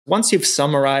Once you've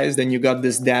summarized and you got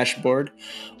this dashboard,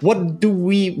 what do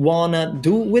we want to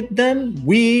do with them?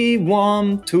 We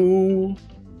want to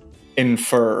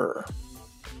infer.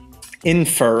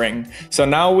 Inferring. So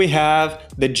now we have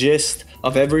the gist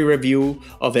of every review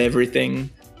of everything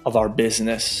of our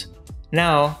business.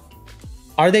 Now,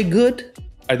 are they good?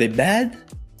 Are they bad?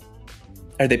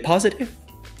 Are they positive?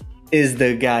 Is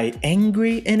the guy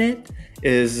angry in it?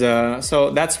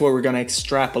 So that's what we're gonna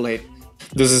extrapolate.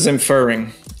 This is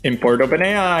inferring. Import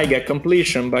OpenAI, get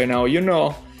completion by now, you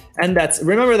know. And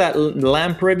remember that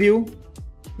LAMP review?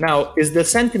 Now, is the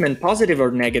sentiment positive or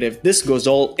negative? This goes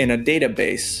all in a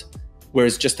database where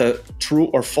it's just a true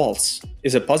or false.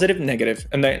 Is it positive, negative?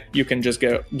 And then you can just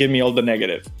give me all the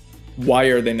negative. Why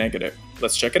are they negative?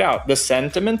 Let's check it out. The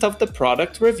sentiment of the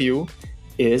product review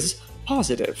is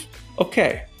positive.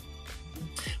 Okay.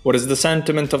 What is the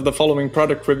sentiment of the following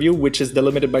product review, which is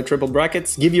delimited by triple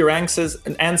brackets? Give your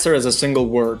answer as a single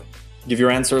word. Give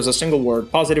your answer as a single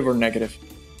word, positive or negative?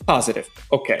 Positive.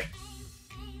 Okay.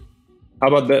 How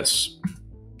about this?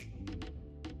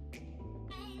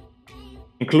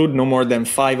 Include no more than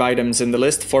 5 items in the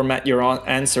list. Format your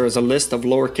answer as a list of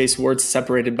lowercase words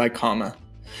separated by comma.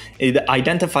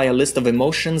 Identify a list of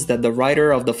emotions that the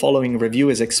writer of the following review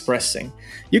is expressing.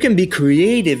 You can be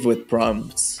creative with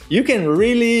prompts. You can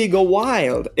really go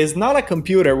wild. It's not a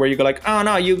computer where you go like, oh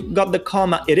no, you got the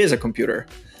comma. It is a computer.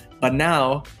 But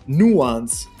now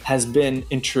nuance has been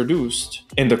introduced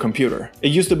in the computer. It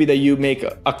used to be that you make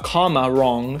a comma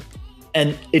wrong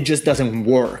and it just doesn't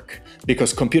work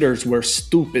because computers were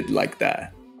stupid like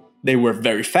that. They were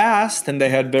very fast and they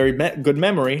had very good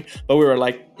memory, but we were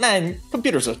like, man,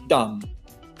 computers are dumb.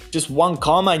 Just one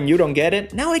comma and you don't get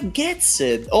it? Now it gets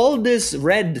it. All this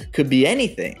red could be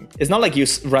anything. It's not like you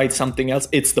write something else,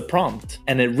 it's the prompt.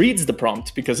 And it reads the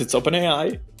prompt because it's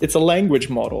OpenAI. It's a language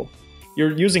model.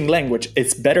 You're using language.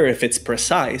 It's better if it's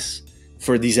precise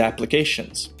for these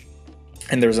applications.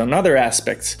 And there's another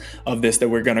aspect of this that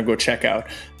we're gonna go check out.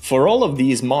 For all of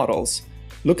these models,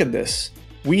 look at this.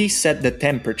 We set the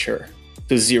temperature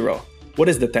to 0. What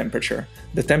is the temperature?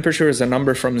 The temperature is a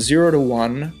number from 0 to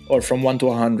 1 or from 1 to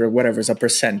 100, whatever, is a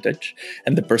percentage.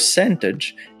 And the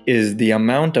percentage is the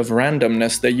amount of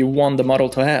randomness that you want the model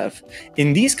to have.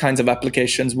 In these kinds of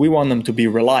applications, we want them to be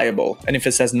reliable. And if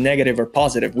it says negative or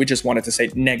positive, we just want it to say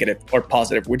negative or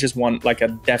positive. We just want like a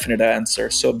definite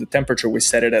answer. So the temperature, we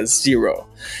set it as 0.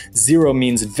 0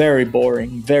 means very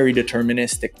boring, very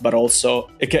deterministic, but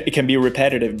also it can be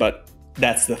repetitive, but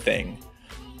that's the thing.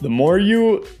 The more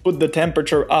you put the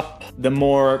temperature up, the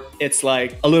more it's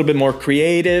like a little bit more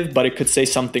creative, but it could say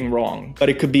something wrong. But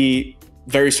it could be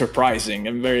very surprising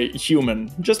and very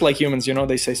human. Just like humans, you know,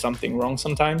 they say something wrong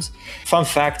sometimes. Fun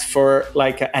fact, for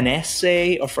like an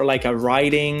essay or for like a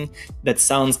writing that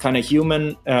sounds kind of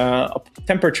human, a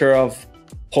temperature of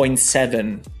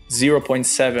 0.7,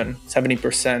 0.7,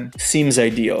 70% seems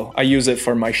ideal. I use it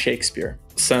for my Shakespeare.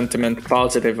 Sentiment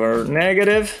positive or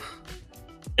negative.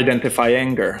 Identify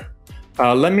anger.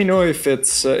 Let me know if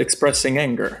it's expressing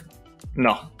anger.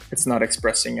 No, it's not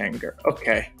expressing anger.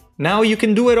 Okay. Now you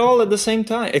can do it all at the same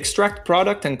time. Extract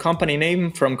product and company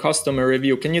name from customer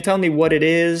review. Can you tell me what it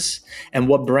is and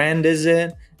what brand is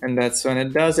it? And that's when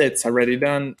it does it. It's already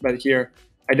done. But here,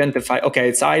 identify. Okay,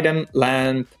 it's item,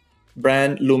 lamp,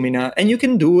 brand, Lumina, and you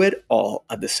can do it all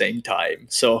at the same time.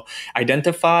 So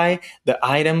identify the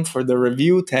item for the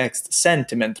review text,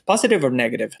 sentiment, positive or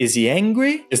negative. Is he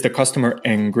angry? Is the customer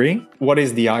angry? What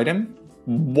is the item?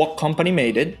 What company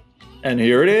made it? And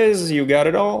here it is, you got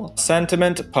it all.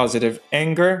 Sentiment, positive.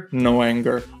 Anger, no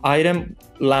anger. Item,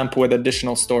 lamp with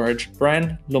additional storage.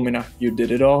 Brand, Lumina, you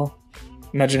did it all.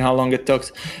 Imagine how long it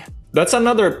took. That's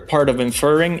another part of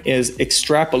inferring, is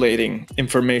extrapolating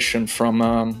information from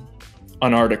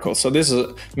an article. So this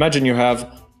is, imagine you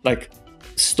have like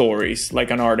stories,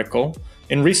 like an article.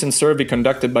 In recent survey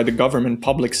conducted by the government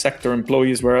public sector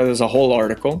employees, where there's a whole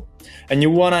article, and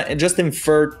you wanna just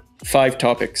infer 5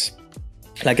 topics,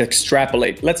 like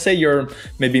extrapolate. Let's say you're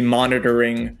maybe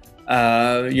monitoring,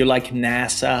 you like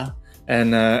NASA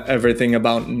and everything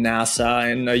about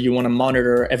NASA, and you wanna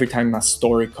monitor every time a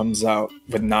story comes out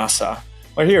with NASA.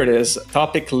 Well, here it is,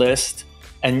 topic list.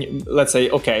 And let's say,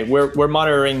 okay, we're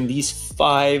monitoring these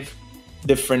 5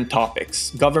 different topics: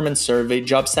 government survey,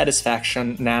 job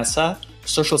satisfaction, NASA,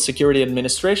 Social Security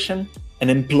Administration,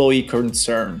 and employee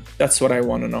concern. That's what I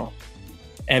want to know.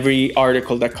 Every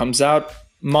article that comes out,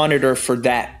 monitor for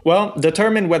that. Well,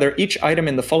 determine whether each item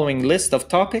in the following list of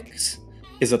topics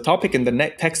is a topic in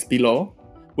the text below,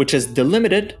 which is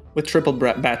delimited with triple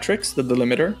matrix, the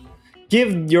delimiter,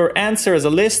 Give your answer as a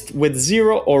list with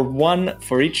 0 or 1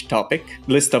 for each topic.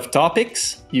 List of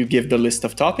topics, you give the list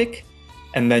of topic,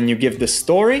 and then you give the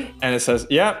story, and it says,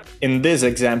 yeah, in this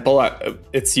example,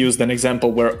 it's used an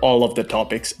example where all of the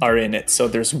topics are in it, so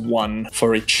there's 1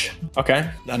 for each, okay?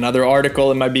 Another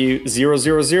article, it might be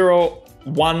 000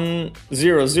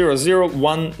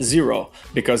 100010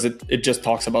 because it just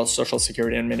talks about Social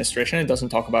Security Administration. It doesn't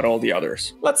talk about all the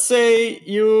others. Let's say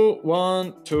you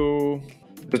want to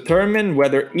determine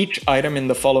whether each item in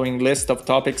the following list of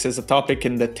topics is a topic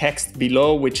in the text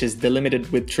below, which is delimited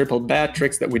with triple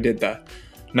matrix, that we did that.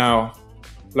 Now,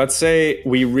 let's say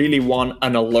we really want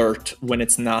an alert when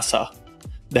it's NASA.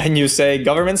 Then you say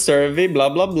government survey, blah,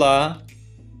 blah, blah.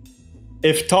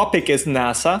 If topic is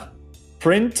NASA,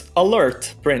 print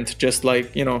alert, print, just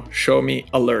like, you know, show me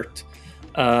alert.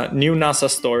 New NASA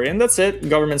story, and that's it.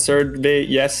 Government survey,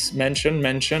 yes, mention,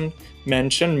 mention,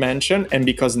 mention, mention, and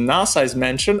because NASA is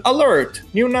mentioned, alert,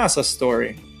 new NASA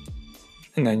story.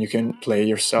 And then you can play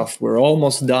yourself. We're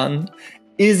almost done.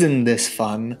 Isn't this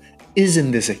fun?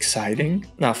 Isn't this exciting?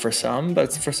 Not for some,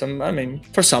 but for some, I mean,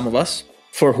 for some of us.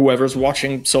 For whoever's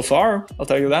watching so far, I'll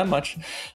tell you that much.